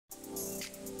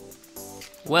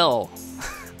Well,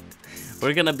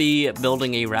 we're gonna be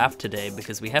building a raft today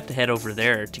because we have to head over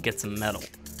there to get some metal.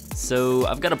 So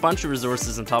I've got a bunch of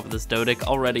resources on top of this dodic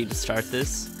all ready to start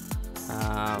this.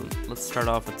 Let's start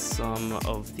off with some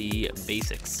of the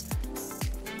basics.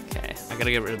 Okay, I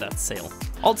gotta get rid of that sail.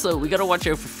 Also, we gotta watch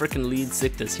out for frickin' lead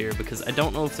sickness here because I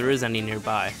don't know if there is any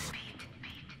nearby.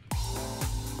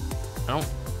 I don't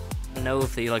know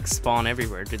if they like spawn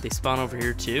everywhere. Did they spawn over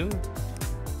here too?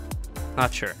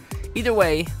 Not sure. Either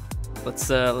way, let's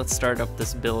start up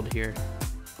this build here,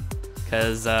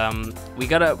 because we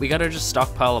gotta just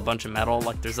stockpile a bunch of metal.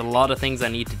 Like, there's a lot of things I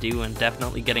need to do, and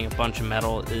definitely getting a bunch of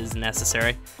metal is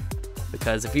necessary,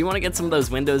 because if you want to get some of those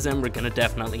windows in, we're gonna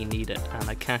definitely need it, and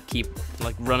I can't keep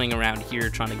like running around here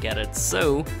trying to get it.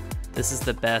 So this is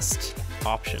the best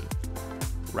option,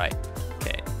 right?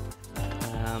 Okay.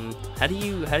 How do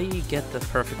you get the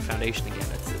perfect foundation again?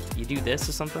 You do this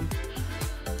or something?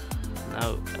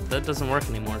 No, that doesn't work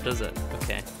anymore, does it?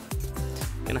 Okay.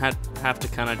 Gonna have to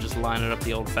kind of just line it up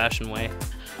the old-fashioned way.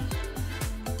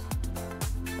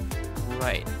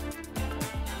 Right.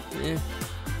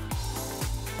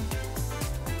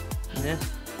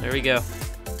 There we go.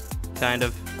 Kind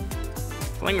of.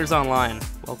 Flingers Online,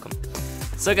 welcome.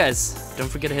 So guys, don't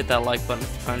forget to hit that like button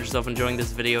if you found yourself enjoying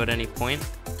this video at any point.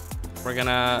 We're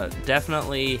gonna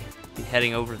definitely be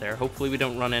heading over there. Hopefully we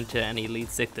don't run into any lead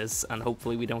sickness, and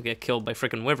hopefully we don't get killed by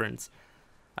frickin' wyverns.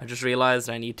 I just realized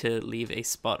I need to leave a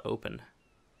spot open.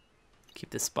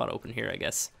 Keep this spot open here, I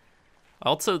guess.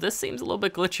 Also, this seems a little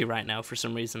bit glitchy right now for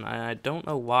some reason. I don't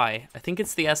know why. I think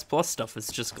it's the S Plus stuff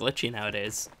that's just glitchy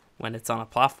nowadays when it's on a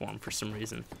platform for some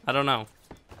reason. I don't know.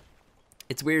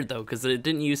 It's weird though, because it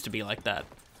didn't used to be like that.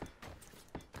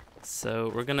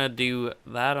 So we're gonna do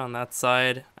that on that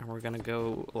side, and we're gonna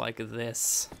go like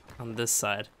this on this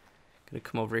side. Gonna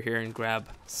come over here and grab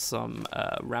some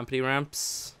rampity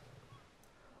ramps.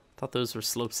 Thought those were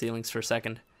slope ceilings for a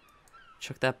second.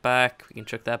 Chuck that back, we can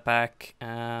chuck that back,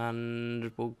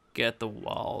 and we'll get the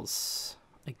walls,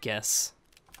 I guess.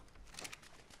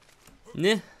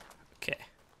 Nah. Okay.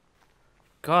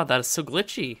 God, that is so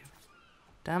glitchy.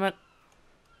 Damn it.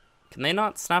 Can they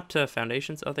not snap to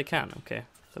foundations? Oh, they can. Okay.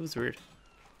 That was weird.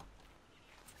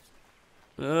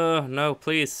 No,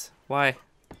 please. Why?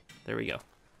 There we go.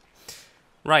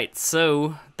 Right,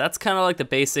 so that's kind of like the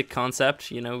basic concept.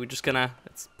 You know, we're just gonna,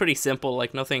 it's pretty simple,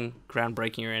 like nothing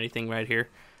groundbreaking or anything right here.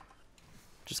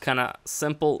 Just kind of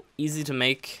simple, easy to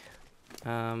make.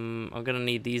 I'm gonna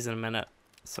need these in a minute,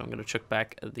 so I'm gonna chuck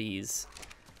back these.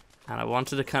 And I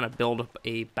wanted to kind of build up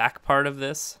a back part of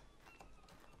this.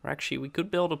 Or actually, we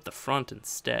could build up the front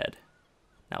instead.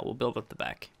 Now we'll build up the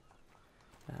back.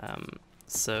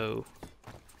 So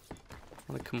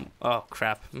I'm gonna come. Oh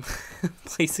crap!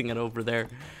 Placing it over there.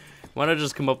 Why don't I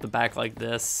just come up the back like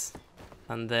this,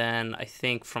 and then I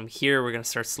think from here we're gonna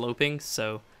start sloping.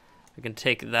 So I can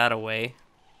take that away,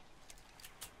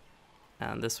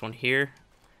 and this one here.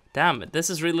 Damn it! This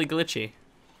is really glitchy.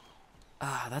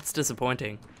 Ah, that's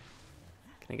disappointing.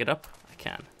 Can I get up? I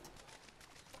can.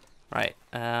 Right.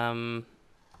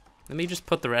 Let me just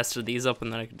put the rest of these up,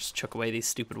 and then I can just chuck away these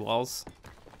stupid walls.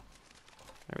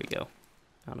 There we go.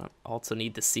 I also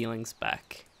need the ceilings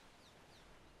back.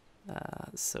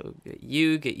 So get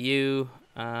you,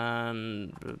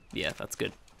 and yeah, that's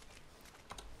good.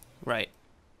 Right.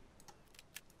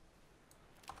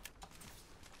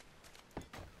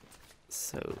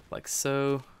 So, like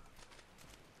so.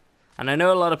 And I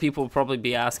know a lot of people will probably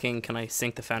be asking, can I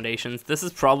sink the foundations? This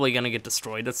is probably going to get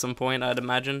destroyed at some point, I'd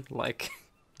imagine. Like,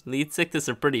 lead sickness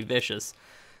are pretty vicious.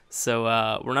 So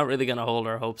we're not really going to hold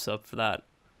our hopes up for that.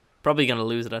 Probably going to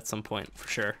lose it at some point, for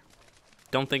sure.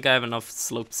 Don't think I have enough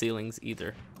slope ceilings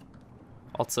either.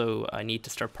 Also, I need to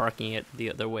start parking it the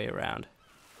other way around.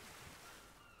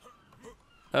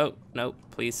 Oh, no,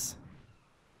 please.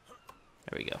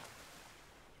 There we go.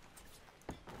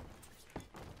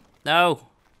 No!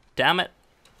 Damn it.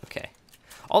 Okay.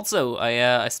 Also,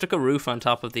 I stuck a roof on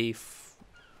top of the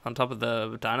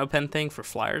dino pen thing for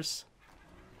flyers.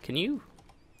 Can you?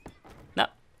 No.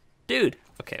 Dude.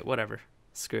 Okay, whatever.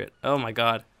 Screw it. Oh my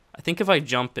god. I think if I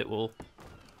jump it will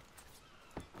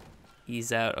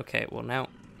ease out. Okay, well now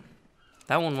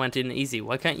that one went in easy.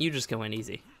 Why can't you just go in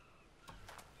easy?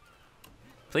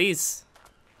 Please.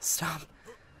 Stop.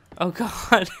 Oh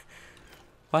god.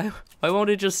 Why won't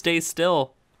it just stay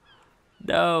still?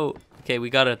 No. Okay, we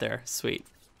got it there. Sweet.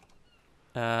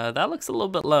 That looks a little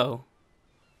bit low.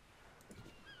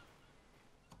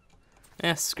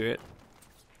 Eh, screw it.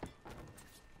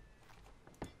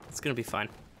 It's gonna be fine.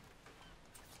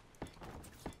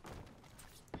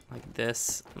 Like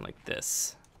this and like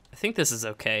this. I think this is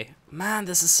okay. Man,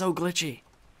 this is so glitchy.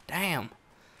 Damn.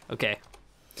 Okay.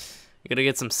 We're gonna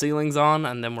get some ceilings on,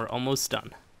 and then we're almost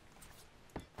done.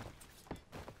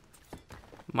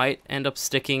 Might end up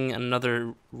sticking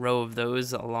another row of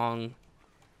those along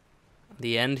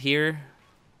the end here,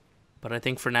 but I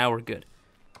think for now we're good.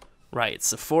 Right,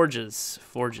 so forges.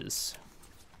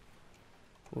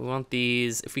 We want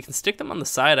these. If we can stick them on the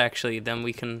side, actually, then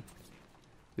we can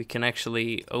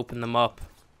actually open them up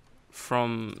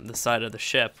from the side of the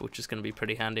ship, which is going to be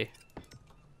pretty handy.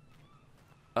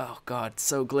 Oh god,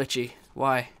 so glitchy.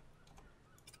 Why?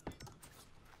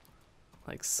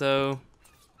 Like so.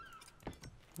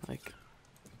 Like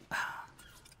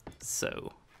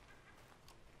so.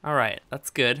 Alright, that's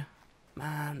good.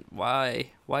 Man,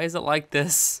 why? Why is it like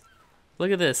this?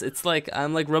 Look at this. It's like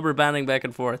I'm like rubber banding back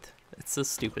and forth. It's so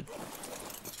stupid.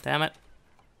 Damn it.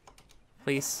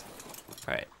 Please.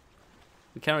 Alright.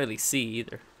 We can't really see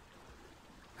either.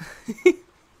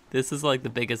 This is like the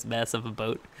biggest mess of a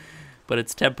boat. But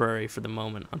it's temporary for the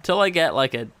moment. Until I get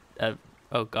like a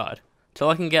oh god. Until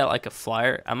I can get like a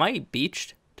flyer. Am I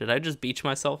beached? Did I just beach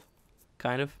myself?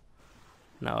 Kind of.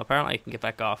 No, apparently I can get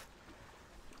back off.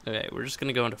 Okay, we're just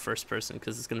gonna go into first person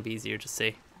because it's gonna be easier to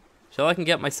see. Until I can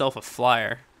get myself a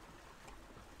flyer.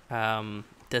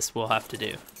 This will have to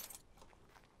do.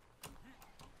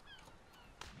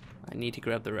 I need to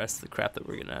grab the rest of the crap that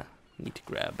we're gonna need to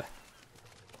grab.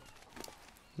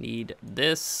 Need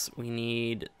this. We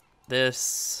need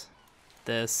this.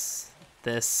 This.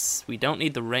 We don't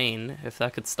need the rain. If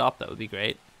that could stop, that would be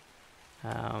great.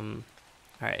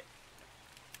 Alright.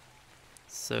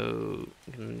 So,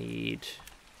 I'm gonna need...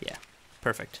 Yeah,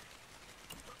 perfect.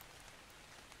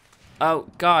 Oh,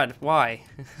 God, why?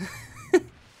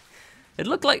 It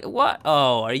looked like... What?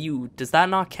 Oh, are you... Does that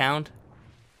not count?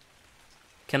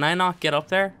 Can I not get up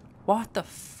there? What the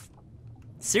f...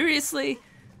 Seriously?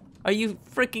 Are you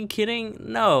freaking kidding?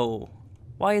 No.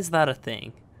 Why is that a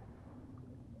thing?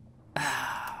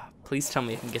 Please tell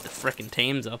me I can get the frickin'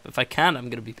 tames up. If I can't, I'm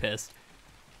gonna be pissed.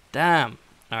 Damn.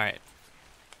 Alright.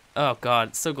 Oh god,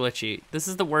 it's so glitchy. This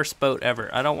is the worst boat ever.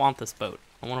 I don't want this boat.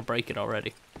 I want to break it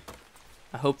already.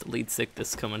 I hope the lead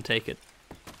sickness come and take it.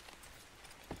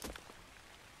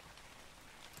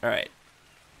 Alright.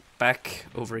 Back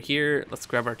over here. Let's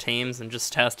grab our tames and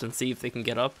just test and see if they can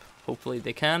get up. Hopefully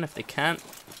they can. If they can't,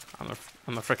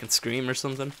 I'm a frickin' scream or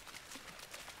something.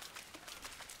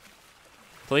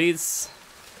 Please.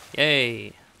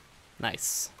 Yay.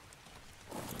 Nice.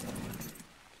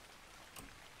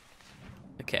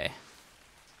 Okay.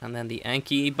 And then the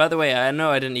Anki. By the way, I know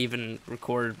I didn't even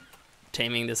record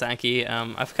taming this Anki.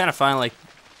 I've kind of found like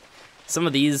some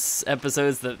of these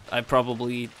episodes that I've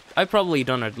probably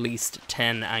done at least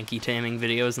 10 Anki taming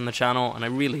videos on the channel, and I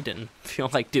really didn't feel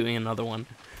like doing another one.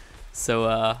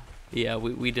 So yeah,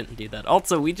 we didn't do that.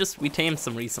 Also, we tamed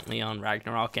some recently on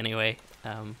Ragnarok anyway.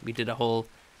 We did a whole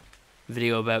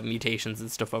video about mutations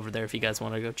and stuff over there if you guys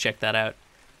want to go check that out.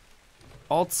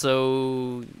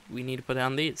 Also, we need to put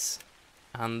down these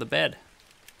on the bed.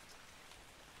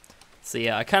 So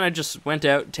yeah, I kind of just went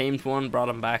out, tamed one, brought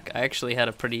them back. I actually had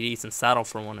a pretty decent saddle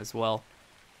for one as well.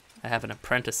 I have an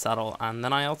apprentice saddle, and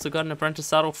then I also got an apprentice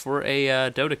saddle for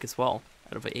a Dodic as well,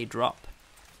 out of a drop.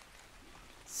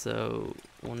 So,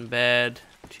 1 bed,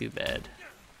 2 bed,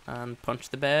 and punch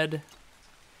the bed.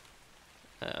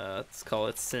 Let's call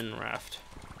it Sin Raft.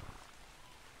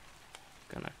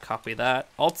 Gonna copy that.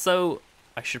 Also,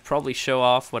 I should probably show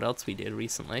off what else we did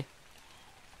recently.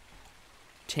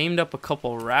 Tamed up a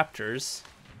couple raptors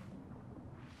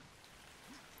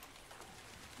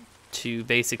to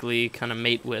basically kind of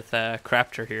mate with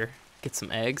Crafter here. Get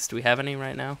some eggs. Do we have any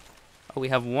right now? Oh, we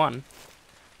have one.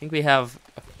 I think we have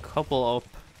a couple up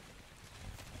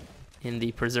in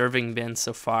the preserving bin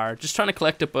so far. Just trying to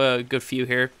collect up a good few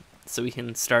here so we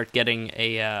can start getting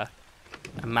a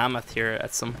mammoth here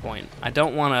at some point. I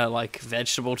don't want to like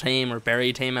vegetable tame or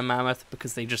berry tame a mammoth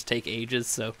because they just take ages,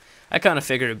 so I kind of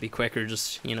figured it'd be quicker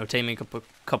just, you know, taming up a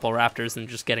couple raptors and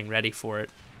just getting ready for it.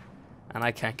 And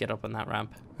I can't get up on that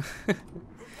ramp.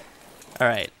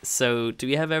 Alright, so do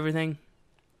we have everything?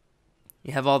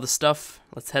 You have all the stuff?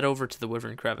 Let's head over to the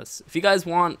Wyvern Crevasse. If you guys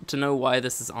want to know why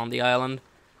this is on the island,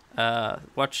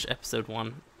 watch episode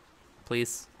 1,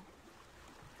 please.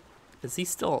 Is he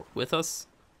still with us?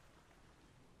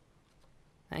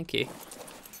 Thank you.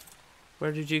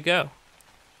 Where did you go?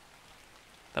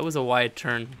 That was a wide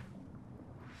turn.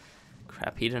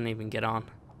 Crap, he didn't even get on.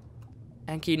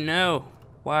 Anki, no.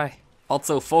 Why?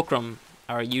 Also, Fulcrum,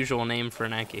 our usual name for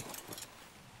an Anki.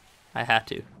 I had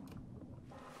to.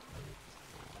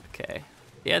 Okay.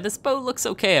 Yeah, this boat looks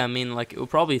okay. I mean, like, it will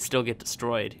probably still get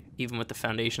destroyed, even with the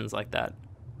foundations like that.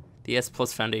 The S+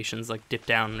 foundations, like, dip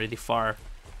down really far.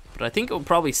 But But I think it will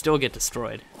probably still get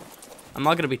destroyed. I'm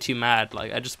not going to be too mad.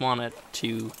 Like, I just want it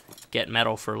to get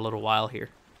metal for a little while here.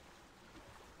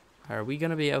 Are we going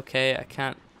to be okay? I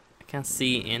can't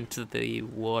see into the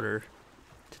water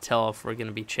to tell if we're going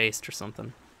to be chased or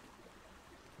something.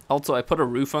 Also, I put a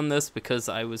roof on this because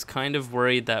I was kind of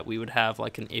worried that we would have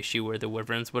like an issue where the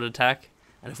wyverns would attack.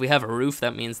 And if we have a roof,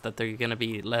 that means that they're going to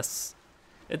be less...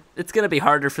 It's going to be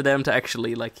harder for them to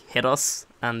actually like hit us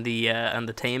and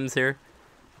the tames here.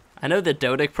 I know the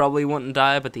Dodic probably wouldn't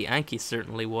die, but the Anki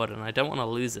certainly would, and I don't want to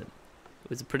lose it. It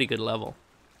was a pretty good level.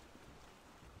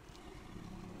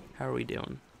 How are we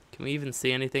doing? Can we even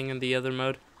see anything in the other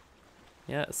mode?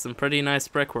 Yeah, some pretty nice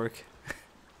brickwork.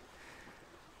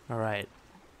 Alright.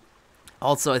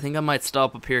 Also, I think I might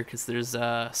stop up here because there's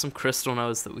some crystal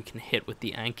nodes that we can hit with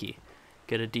the Anki.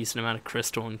 Get a decent amount of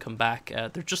crystal and come back.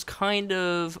 They're just kind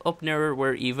of up near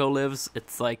where Evo lives.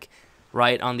 It's like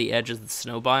right on the edge of the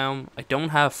snow biome. I don't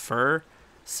have fur,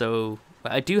 so...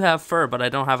 I do have fur, but I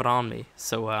don't have it on me.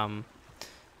 So,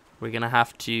 we're gonna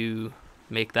have to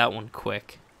make that one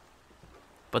quick.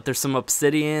 But there's some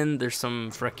obsidian, there's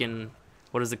some frickin'...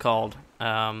 what is it called?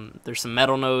 There's some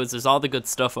metal nodes, there's all the good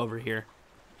stuff over here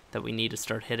that we need to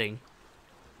start hitting.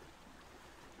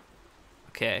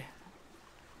 Okay.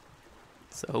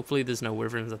 So hopefully there's no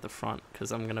wyverns at the front,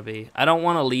 because I'm gonna be... I don't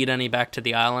want to lead any back to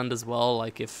the island as well.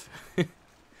 Like if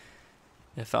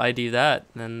if I do that,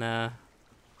 then I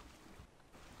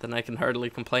can hardly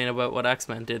complain about what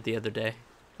X-Men did the other day.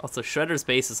 Also, Shredder's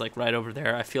base is like right over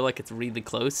there. I feel like it's really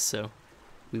close, so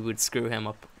we would screw him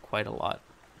up quite a lot.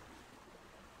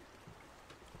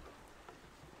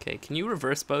 Okay, can you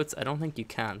reverse boats? I don't think you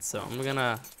can, so I'm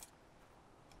gonna...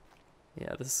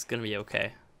 yeah, this is gonna be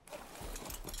okay.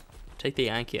 Take the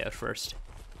Anki out first.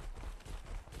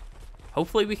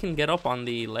 Hopefully we can get up on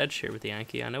the ledge here with the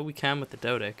Anki. I know we can with the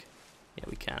Dodic. Yeah,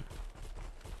 we can.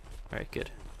 Alright, good.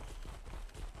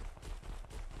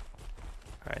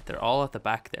 Alright, they're all at the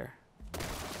back there.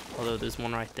 Although there's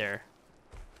one right there.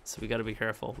 So we gotta be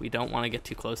careful. We don't want to get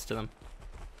too close to them.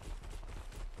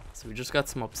 So we just got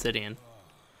some obsidian.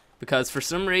 Because for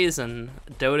some reason,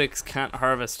 Dodics can't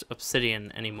harvest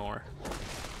obsidian anymore.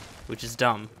 Which is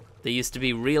dumb. They used to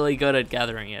be really good at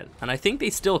gathering it. And I think they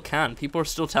still can. People are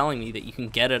still telling me that you can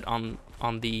get it on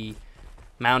the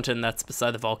mountain that's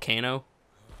beside the volcano.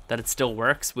 That it still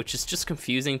works, which is just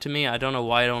confusing to me. I don't know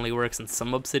why it only works in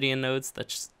some obsidian nodes.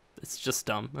 It's just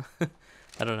dumb.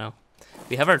 I don't know.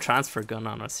 We have our transfer gun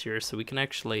on us here, so we can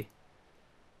actually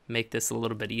make this a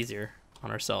little bit easier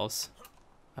on ourselves.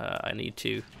 I need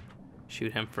to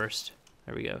shoot him first.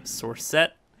 There we go. Source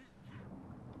set.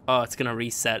 Oh, it's gonna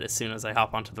reset as soon as I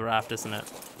hop onto the raft, isn't it?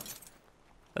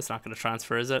 That's not gonna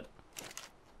transfer, is it?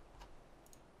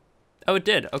 Oh, it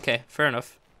did. Okay, fair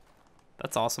enough.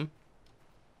 That's awesome.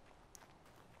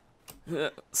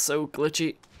 So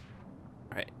glitchy.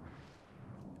 Alright.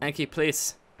 Anki,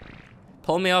 please.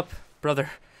 Pull me up,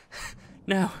 brother.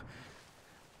 No.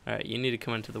 Alright, you need to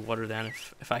come into the water then.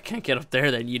 If I can't get up there,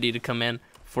 then you need to come in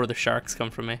before the sharks come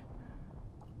for me.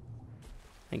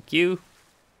 Thank you.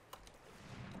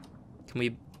 Can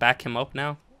we back him up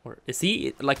now? Or is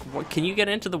he, like, what, can you get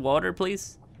into the water,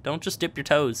 please? Don't just dip your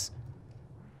toes.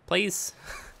 Please.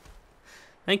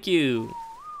 Thank you.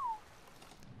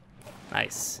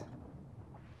 Nice.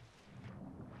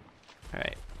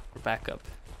 Alright, we're back up.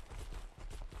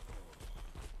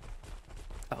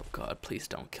 Oh god, please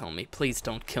don't kill me. Please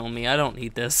don't kill me. I don't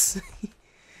need this.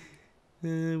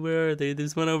 Where are they?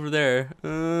 There's one over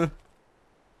there.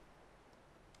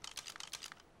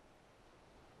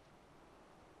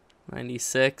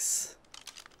 96.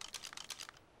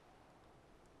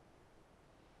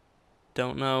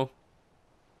 Don't know.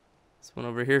 There's one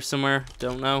over here somewhere.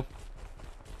 Don't know.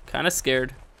 Kind of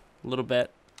scared. A little bit.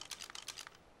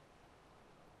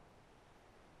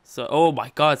 So, oh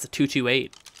my god, it's a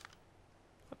 228.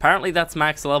 Apparently that's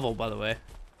max level, by the way.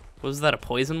 Was that a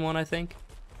poison one, I think?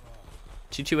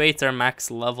 228s are max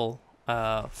level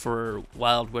for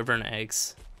wild wyvern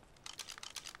eggs.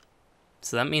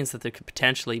 So that means that there could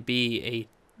potentially be a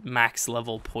max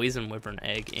level poison wyvern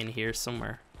egg in here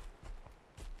somewhere.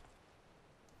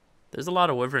 There's a lot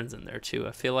of wyverns in there too.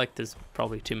 I feel like there's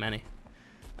probably too many.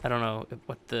 I don't know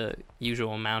what the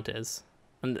usual amount is.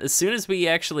 And as soon as we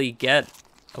actually get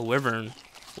a wyvern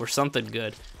or something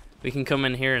good, we can come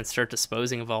in here and start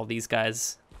disposing of all these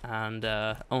guys and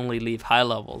only leave high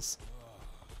levels.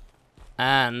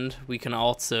 And we can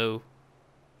also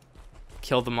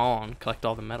kill them all and collect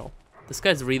all the metal. This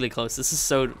guy's really close. This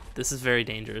is very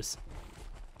dangerous.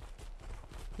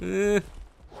 I'm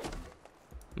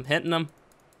hitting him.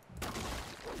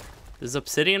 There's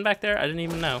obsidian back there? I didn't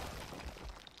even know.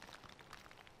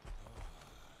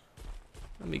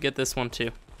 Let me get this one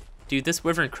too. Dude, this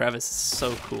Wyvern Crevasse is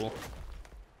so cool.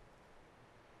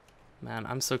 Man,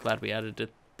 I'm so glad we added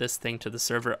this thing to the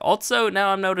server. Also, now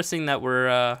I'm noticing that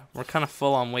we're kind of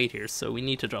full on weight here, so we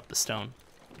need to drop the stone.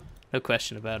 No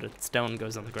question about it. Stone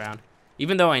goes on the ground.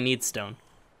 Even though I need stone.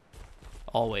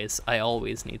 Always. I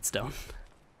always need stone.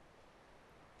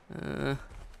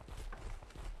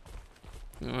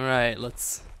 Alright,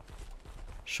 let's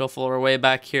shuffle our way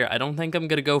back here. I don't think I'm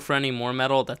going to go for any more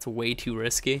metal. That's way too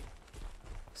risky.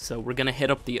 So we're going to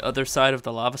hit up the other side of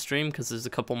the lava stream because there's a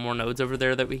couple more nodes over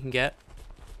there that we can get.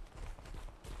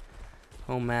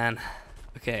 Oh man.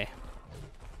 Okay.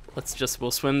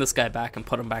 We'll swim this guy back and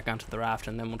put him back onto the raft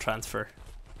and then we'll transfer.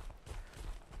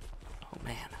 Oh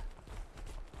man.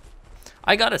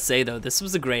 I gotta say though, this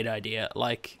was a great idea.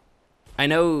 Like, I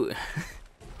know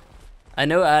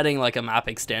adding like a map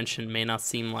extension may not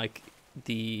seem like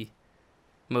the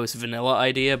most vanilla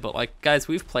idea, but like, guys,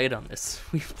 we've played on this.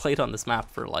 We've played on this map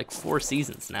for like 4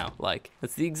 seasons now. Like,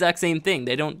 it's the exact same thing.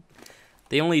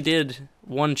 They only did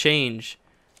one change,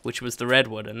 which was the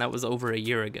redwood, and that was over a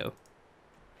year ago.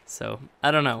 So,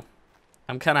 I don't know.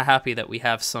 I'm kind of happy that we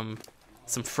have some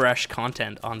fresh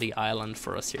content on the island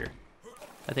for us here.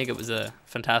 I think it was a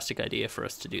fantastic idea for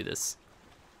us to do this.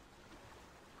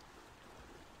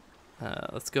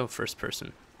 Let's go first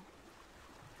person.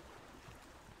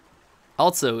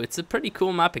 Also, it's a pretty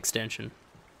cool map extension.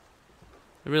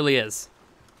 It really is.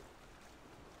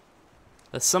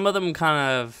 Some of them kind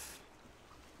of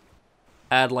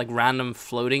add like random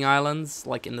floating islands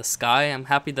like in the sky. I'm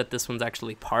happy that this one's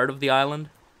actually part of the island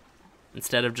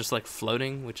instead of just like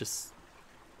floating, which is,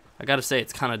 I gotta say,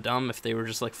 it's kind of dumb if they were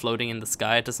just like floating in the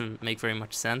sky. It doesn't make very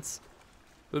much sense.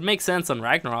 It would make sense on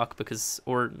Ragnarok because,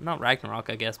 or not Ragnarok,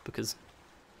 I guess, because,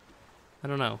 I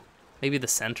don't know, maybe the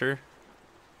center,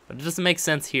 but it doesn't make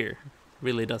sense here. It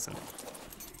really doesn't.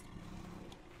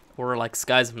 Or like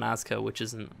Skies of Nazca, which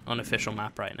is an unofficial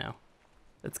map right now.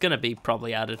 It's gonna be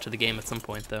probably added to the game at some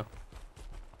point though.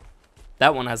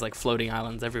 That one has like floating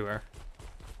islands everywhere.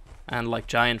 And like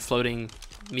giant floating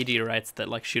meteorites that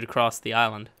like shoot across the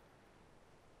island.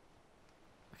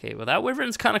 Okay, well that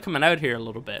wyvern's kind of coming out here a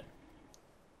little bit.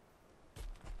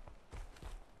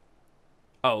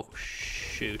 Oh,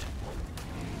 shoot.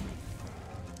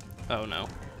 Oh no.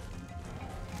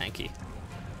 Hanky.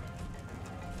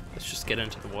 Let's just get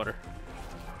into the water.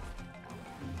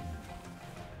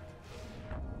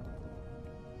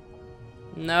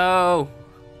 No!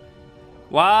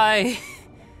 Why?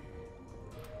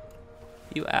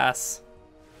 You ass.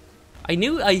 I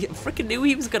freaking knew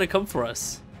he was gonna come for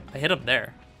us. I hit him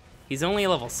there. He's only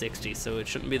level 60, so it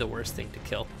shouldn't be the worst thing to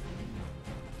kill.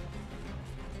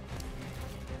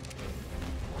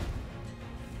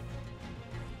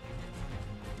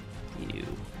 You.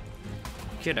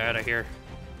 Get out of here.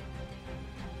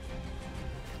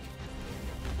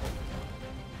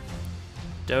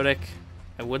 Dodic,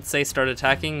 I would say start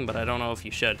attacking, but I don't know if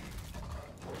you should.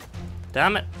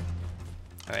 Damn it.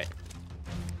 Alright.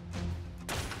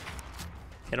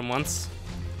 Hit him once.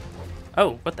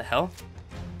 Oh, what the hell?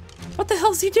 What the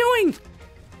hell is he doing?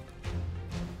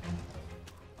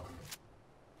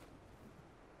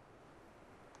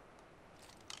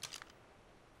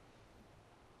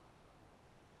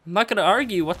 I'm not gonna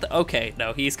argue what the— okay,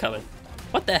 no, he's coming.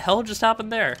 What the hell just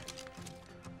happened there?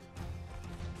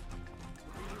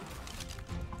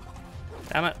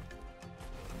 Damn it.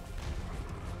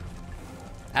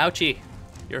 Ouchie.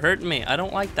 You're hurting me. I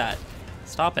don't like that.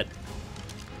 Stop it.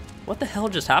 What the hell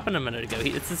just happened a minute ago?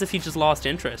 It's as if he just lost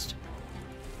interest.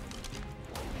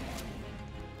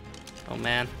 Oh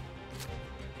man.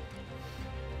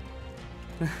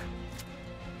 What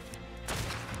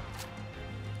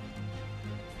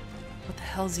the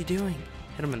hell is he doing?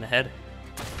 Hit him in the head.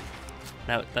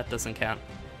 No, that doesn't count.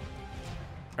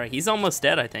 Alright, he's almost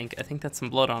dead, I think. I think that's some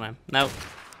blood on him. No,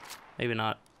 maybe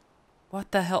not.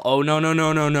 What the hell? Oh, no, no,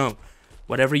 no, no, no.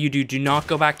 Whatever you do, do not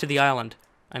go back to the island.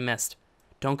 I missed.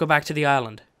 Don't go back to the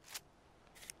island.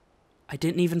 I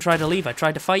didn't even try to leave. I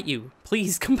tried to fight you.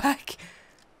 Please, come back.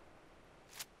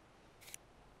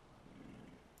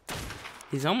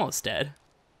 He's almost dead.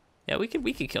 Yeah, we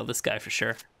could kill this guy for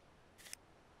sure.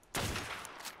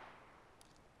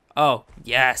 Oh,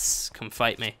 yes. Come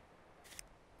fight me.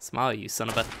 Smile, you son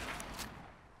of a...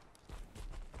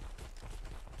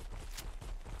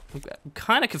 I'm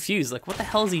kind of confused. Like, what the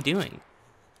hell is he doing?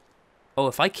 Oh,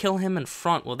 if I kill him in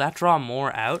front, will that draw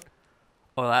more out?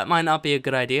 Oh, that might not be a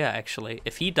good idea, actually.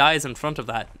 If he dies in front of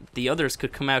that, the others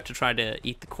could come out to try to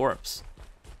eat the corpse.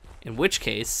 In which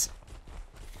case,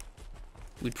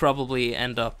 we'd probably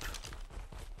end up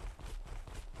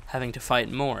having to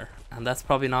fight more. And that's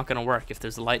probably not going to work if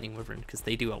there's a lightning wyvern, because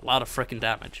they do a lot of freaking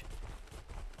damage.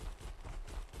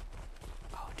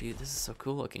 Oh, dude, this is so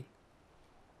cool looking.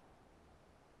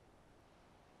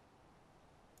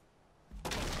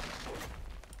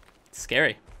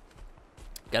 Scary.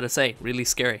 Gotta say, really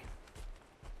scary.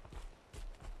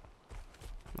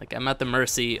 Like, I'm at the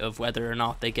mercy of whether or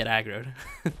not they get aggroed.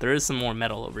 There is some more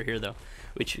metal over here, though,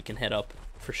 which we can hit up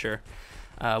for sure.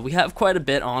 We have quite a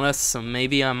bit on us, so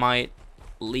maybe I might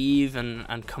leave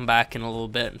and come back in a little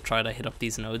bit and try to hit up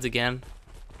these nodes again.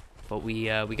 But we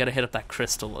gotta hit up that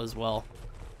crystal as well.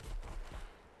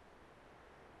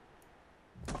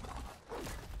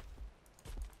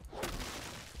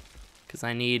 Because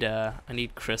I need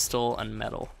crystal and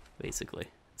metal, basically.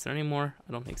 Is there any more?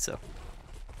 I don't think so.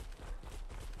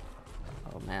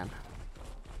 Oh man.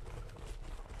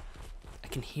 I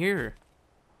can hear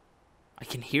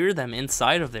them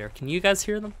inside of there. Can you guys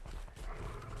hear them?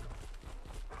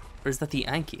 Or is that the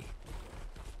Yankee?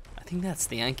 I think that's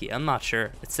the Yankee. I'm not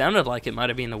sure. It sounded like it might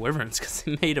have been the wyverns because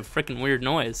it made a freaking weird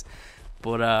noise.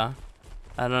 But I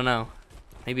don't know.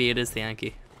 Maybe it is the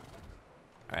Yankee.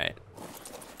 Alright.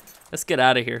 Let's get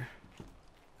out of here.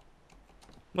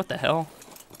 What the hell?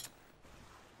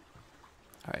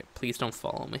 Alright, please don't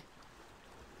follow me.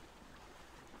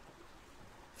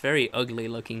 Very ugly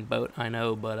looking boat, I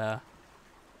know, but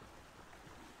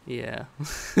yeah.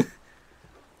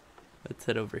 Let's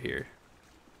head over here.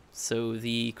 So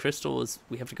the crystal is,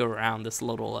 we have to go around this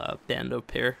little bend up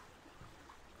here.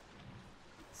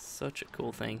 Such a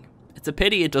cool thing. It's a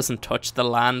pity it doesn't touch the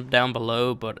land down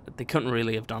below, but they couldn't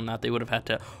really have done that. They would have had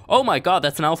to... Oh my god,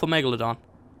 that's an alpha megalodon.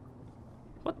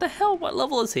 What the hell? What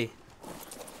level is he?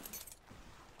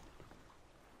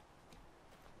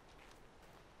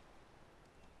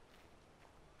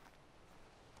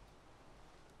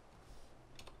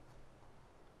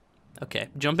 Okay,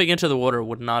 jumping into the water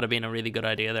would not have been a really good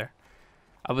idea there.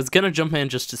 I was gonna jump in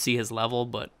just to see his level,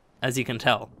 but as you can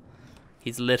tell,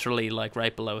 he's literally like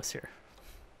right below us here.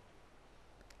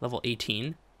 Level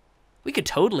 18. We could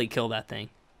totally kill that thing.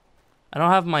 I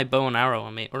don't have my bow and arrow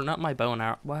on me, or not my bow and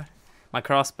arrow. What? My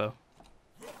crossbow.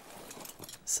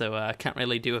 So I can't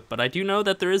really do it, but I do know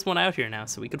that there is one out here now,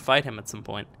 so we could fight him at some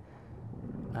point.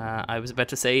 I was about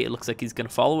to say it looks like he's gonna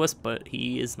follow us, but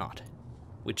he is not,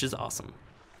 which is awesome.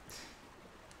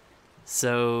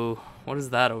 So, what is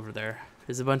that over there?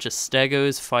 There's a bunch of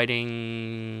stegos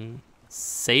fighting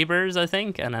sabers, I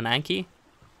think, and an Anki.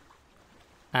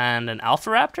 And an alpha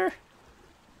raptor,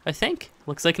 I think.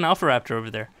 Looks like an alpha raptor over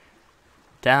there.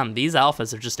 Damn, these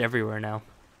alphas are just everywhere now.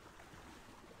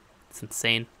 It's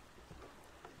insane.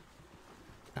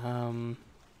 Oh.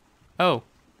 Got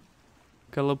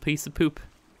a little piece of poop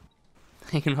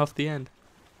hanging off the end.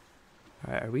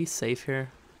 Alright, are we safe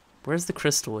here? Where's the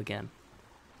crystal again?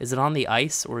 Is it on the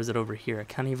ice or is it over here? I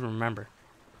can't even remember.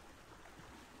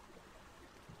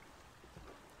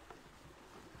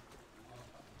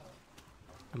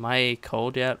 Am I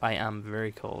cold yet? I am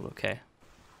very cold, okay.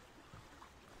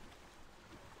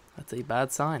 That's a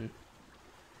bad sign.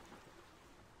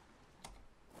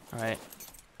 Alright.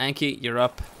 Anki, you're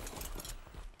up.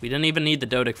 We didn't even need the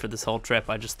Dodic for this whole trip.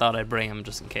 I just thought I'd bring him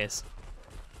just in case.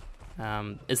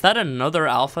 Is that another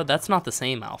alpha? That's not the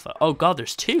same alpha. Oh god,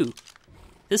 there's two!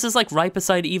 This is like right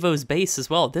beside Evo's base as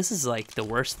well. This is like the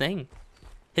worst thing.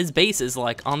 His base is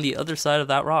like on the other side of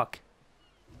that rock.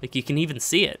 Like you can even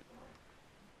see it.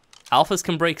 Alphas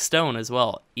can break stone as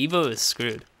well. Evo is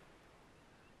screwed.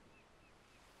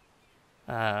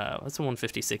 What's a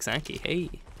 156 Anki? Hey.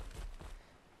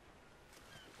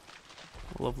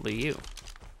 Lovely you.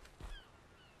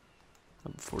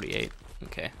 Level 48.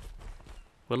 Okay.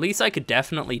 Well, at least I could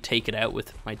definitely take it out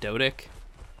with my Dodic.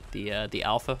 The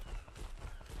alpha.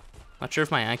 Not sure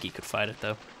if my Anki could fight it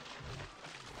though.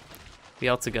 We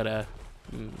also gotta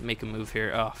make a move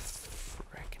here. Oh,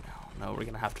 frick no. No, we're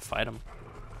gonna have to fight him.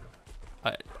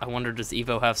 I wonder, does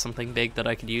Evo have something big that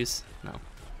I could use? No.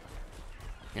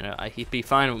 You know, he'd be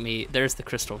fine with me. There's the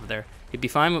crystal over there. He'd be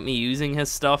fine with me using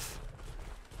his stuff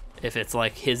if it's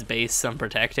like his base I'm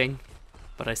protecting.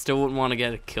 But I still wouldn't want to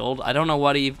get it killed. I don't know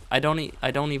what I don't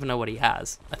even know what he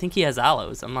has. I think he has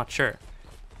aloes. I'm not sure.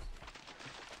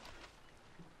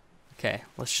 Okay,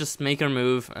 let's just make our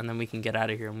move and then we can get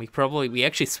out of here. And we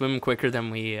actually swim quicker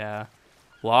than we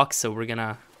walk, so we're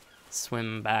gonna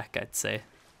swim back, I'd say.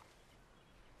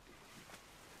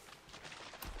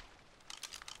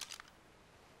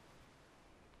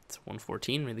 It's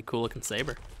 114, really cool looking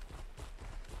saber.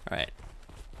 Alright.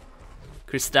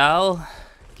 Crystal,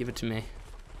 give it to me.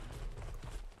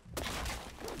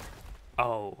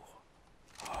 Oh.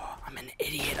 I'm an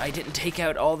idiot. I didn't take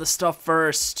out all the stuff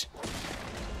first.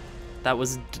 That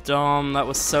was dumb. That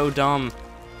was so dumb.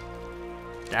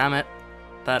 Damn it.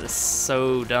 That is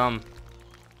so dumb.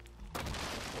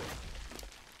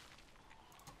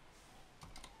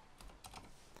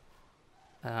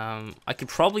 I could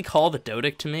probably call the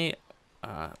Dodic to me.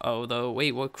 Oh, though,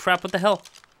 wait, what crap, what the hell?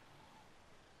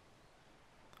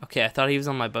 Okay, I thought he was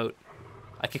on my boat.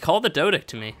 I could call the Dodic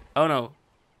to me. Oh, no.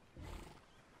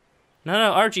 No,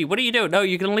 RG, what are you doing? No,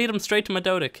 you're gonna lead him straight to my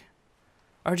Dodic.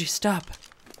 RG, stop.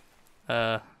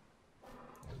 Okay,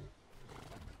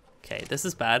 this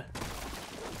is bad.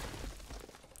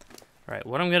 Alright,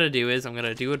 what I'm gonna do is I'm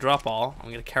gonna do a drop all.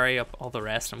 I'm gonna carry up all the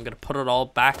rest. I'm gonna put it all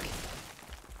back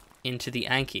into the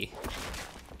Anki.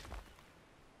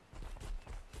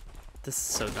 This is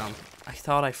so dumb. I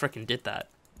thought I frickin' did that.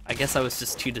 I guess I was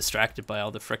just too distracted by all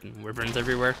the frickin' wyverns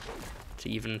everywhere to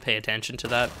even pay attention to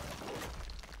that.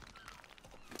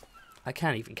 I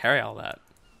can't even carry all that.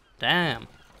 Damn.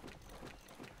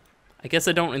 I guess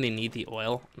I don't really need the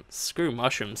oil. Screw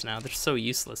mushrooms now, they're so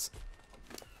useless.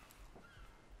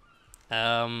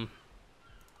 Do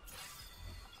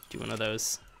one of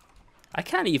those. I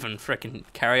can't even frickin'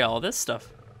 carry all this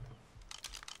stuff.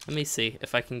 Let me see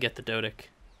if I can get the Dodic.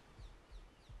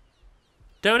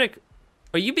 Dodic,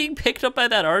 are you being picked up by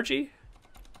that RG?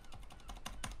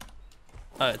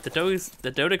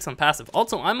 The Dodic's on passive.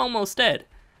 Also, I'm almost dead.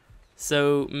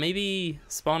 So maybe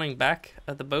spawning back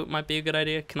at the boat might be a good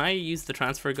idea. Can I use the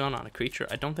transfer gun on a creature?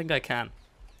 I don't think I can.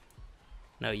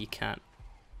 No, you can't.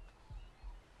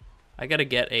 I gotta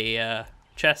get a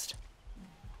chest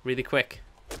really quick.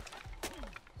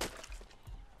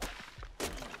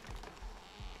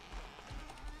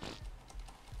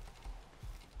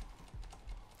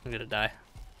 I'm gonna die.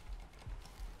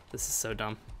 This is so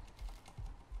dumb.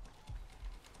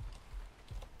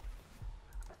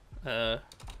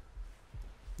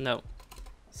 No.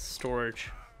 Storage.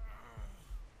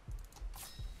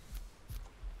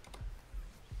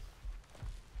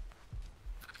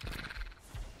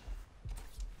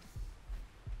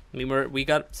 I mean, we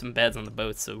got some beds on the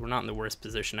boat, so we're not in the worst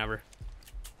position ever.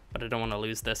 But I don't want to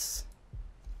lose this.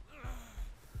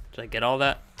 Did I get all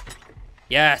that?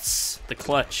 Yes! The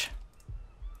clutch.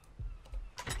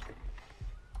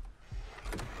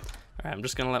 Alright, I'm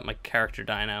just gonna let my character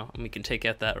die now, and we can take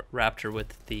out that raptor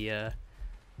with the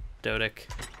Dodic.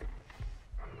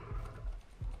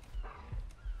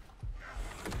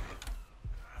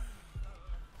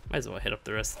 Might as well hit up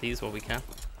the rest of these while we can.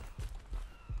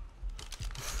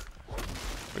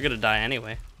 We're gonna die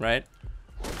anyway, right?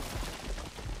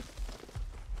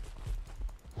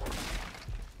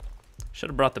 Should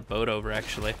have brought the boat over,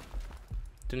 actually.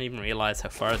 Didn't even realize how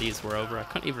far these were over. I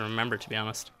couldn't even remember, to be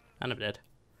honest. And I'm dead.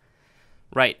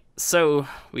 Right, so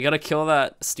we gotta kill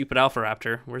that stupid Alpha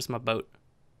Raptor. Where's my boat?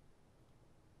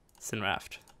 It's in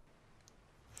RAFT.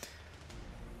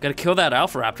 Gotta kill that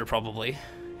Alpha Raptor, probably.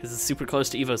 Because it's super close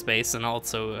to Evo's base, and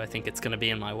also I think it's gonna be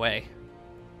in my way.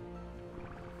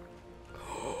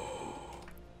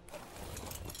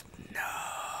 No.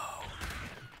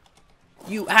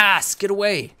 You ass! Get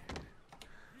away!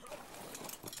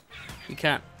 You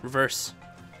can't. Reverse.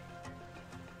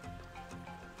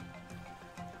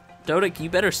 Dodic, you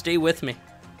better stay with me.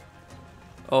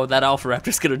 Oh, that Alpha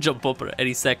Raptor's gonna jump up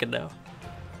any second now.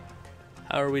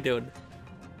 How are we doing?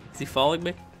 Is he following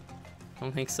me? I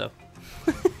don't think so.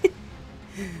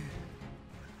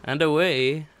 And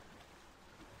away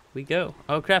we go.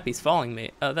 Oh crap, he's following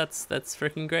me. Oh, that's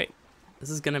freaking great. This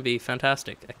is gonna be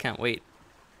fantastic. I can't wait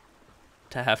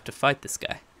to have to fight this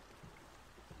guy.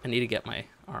 I need to get my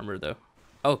armor though.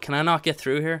 Oh, can I not get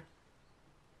through here?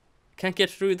 Can't get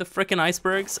through the frickin'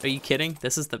 icebergs? Are you kidding?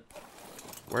 This is the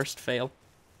worst fail.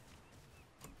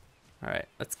 Alright,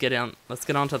 let's get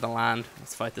onto the land.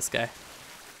 Let's fight this guy.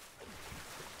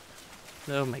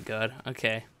 Oh my god,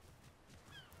 okay.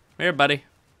 Come here, buddy.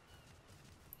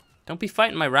 Don't be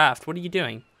fighting my raft. What are you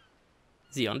doing?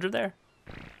 Is he under there?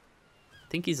 I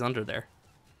think he's under there.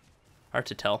 Hard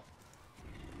to tell.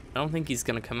 I don't think he's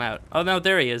gonna come out. Oh no,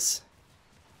 there he is.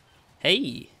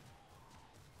 Hey.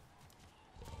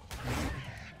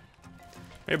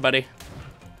 Here, buddy.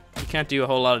 You can't do a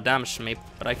whole lot of damage to me,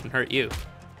 but I can hurt you.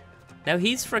 Now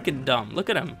he's freaking dumb. Look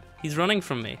at him. He's running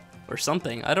from me. Or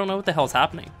something. I don't know what the hell's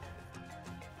happening.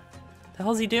 The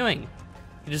hell's he doing?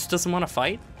 He just doesn't want to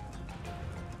fight?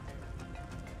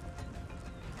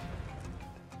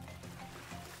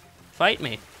 Fight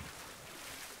me.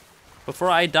 Before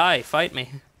I die, fight me.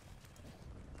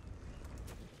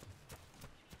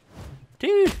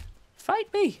 Dude,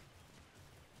 fight me.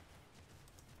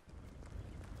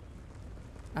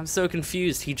 I'm so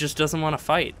confused. He just doesn't want to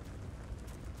fight.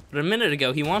 But a minute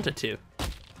ago, he wanted to.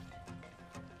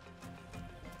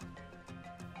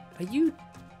 Are you...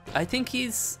 I think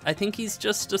he's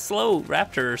just a slow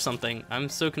raptor or something. I'm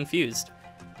so confused.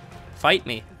 Fight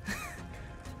me.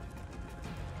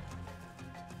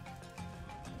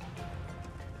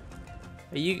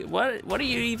 Are you... What are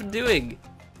you even doing?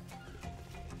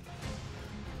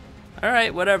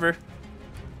 Alright, whatever.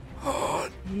 Oh,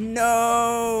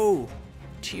 no!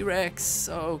 T-Rex,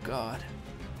 oh god.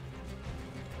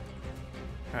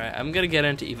 Alright, I'm gonna get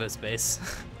into Evo space.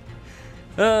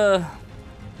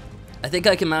 I think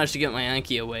I can manage to get my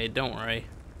Yankee away, don't worry.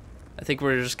 I think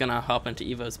we're just gonna hop into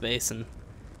Evo space and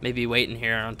maybe wait in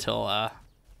here until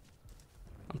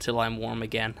I'm warm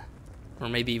again. Or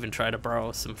maybe even try to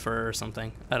borrow some fur or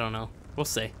something. I don't know. We'll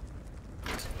see.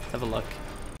 Have a look.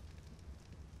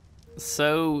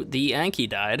 So, the Yankee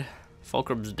died.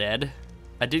 Fulcrum's dead.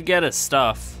 I did get his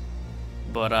stuff,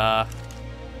 but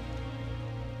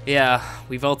yeah,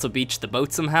 we've also beached the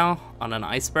boat somehow on an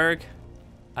iceberg.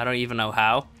 I don't even know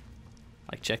how.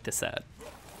 Like, check this out.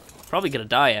 Probably gonna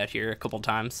die out here a couple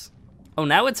times. Oh,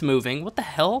 now it's moving. What the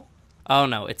hell? Oh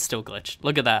no, it's still glitched.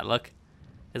 Look at that, look.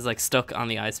 It's like stuck on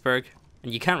the iceberg.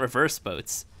 And you can't reverse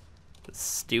boats. That's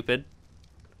stupid.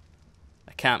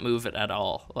 I can't move it at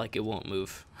all. Like, it won't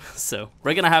move. So,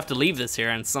 we're gonna have to leave this here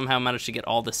and somehow manage to get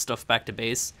all this stuff back to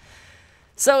base.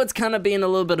 So, it's kind of being a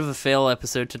little bit of a fail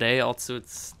episode today. Also,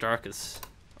 it's dark as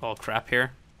all crap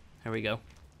here. There we go.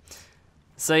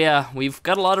 So yeah, we've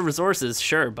got a lot of resources,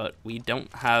 sure, but we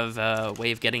don't have a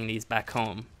way of getting these back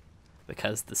home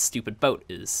because the stupid boat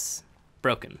is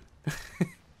broken.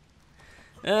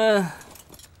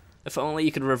 If only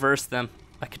you could reverse them,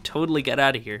 I could totally get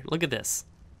out of here. Look at this.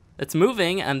 It's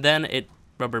moving and then it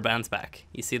rubber bands back.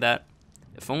 You see that?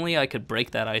 If only I could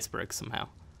break that iceberg somehow.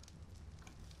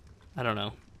 I don't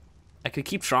know. I could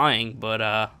keep trying,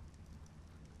 but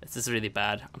this is really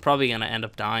bad. I'm probably gonna end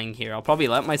up dying here. I'll probably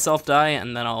let myself die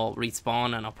and then I'll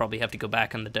respawn and I'll probably have to go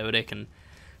back on the Dodic and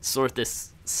sort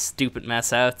this stupid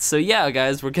mess out. So yeah,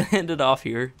 guys, we're gonna end it off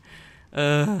here.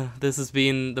 This has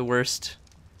been the worst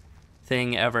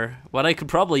thing ever. What I could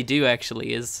probably do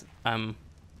actually is I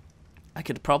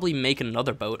could probably make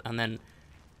another boat and then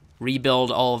rebuild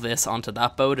all of this onto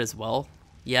that boat as well.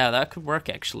 Yeah, that could work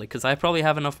actually, because I probably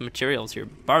have enough materials here,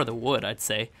 bar the wood, I'd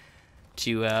say,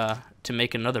 to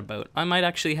make another boat. I might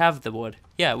actually have the wood.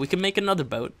 Yeah, we can make another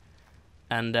boat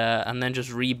and then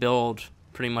just rebuild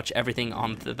pretty much everything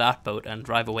onto that boat and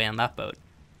drive away on that boat.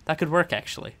 That could work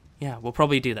actually. Yeah, we'll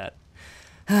probably do that.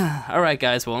 Alright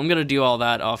guys, well I'm gonna do all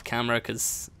that off camera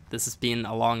because this has been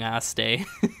a long ass day.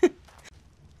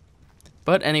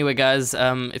 But anyway guys,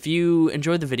 if you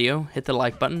enjoyed the video, hit the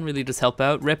like button, really does help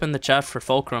out. Rip in the chat for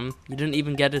Fulcrum. You didn't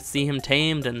even get to see him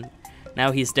tamed and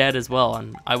now he's dead as well,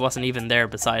 and I wasn't even there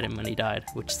beside him when he died,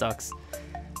 which sucks.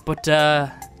 But,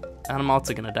 and I'm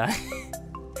also gonna die.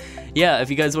 Yeah, if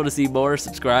you guys want to see more,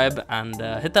 subscribe, and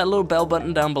hit that little bell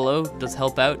button down below. It does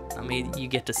help out. I mean, you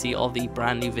get to see all the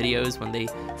brand new videos when they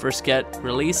first get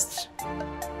released.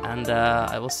 And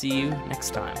I will see you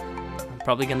next time. I'm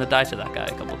probably gonna die to that guy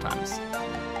a couple times.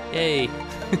 Yay!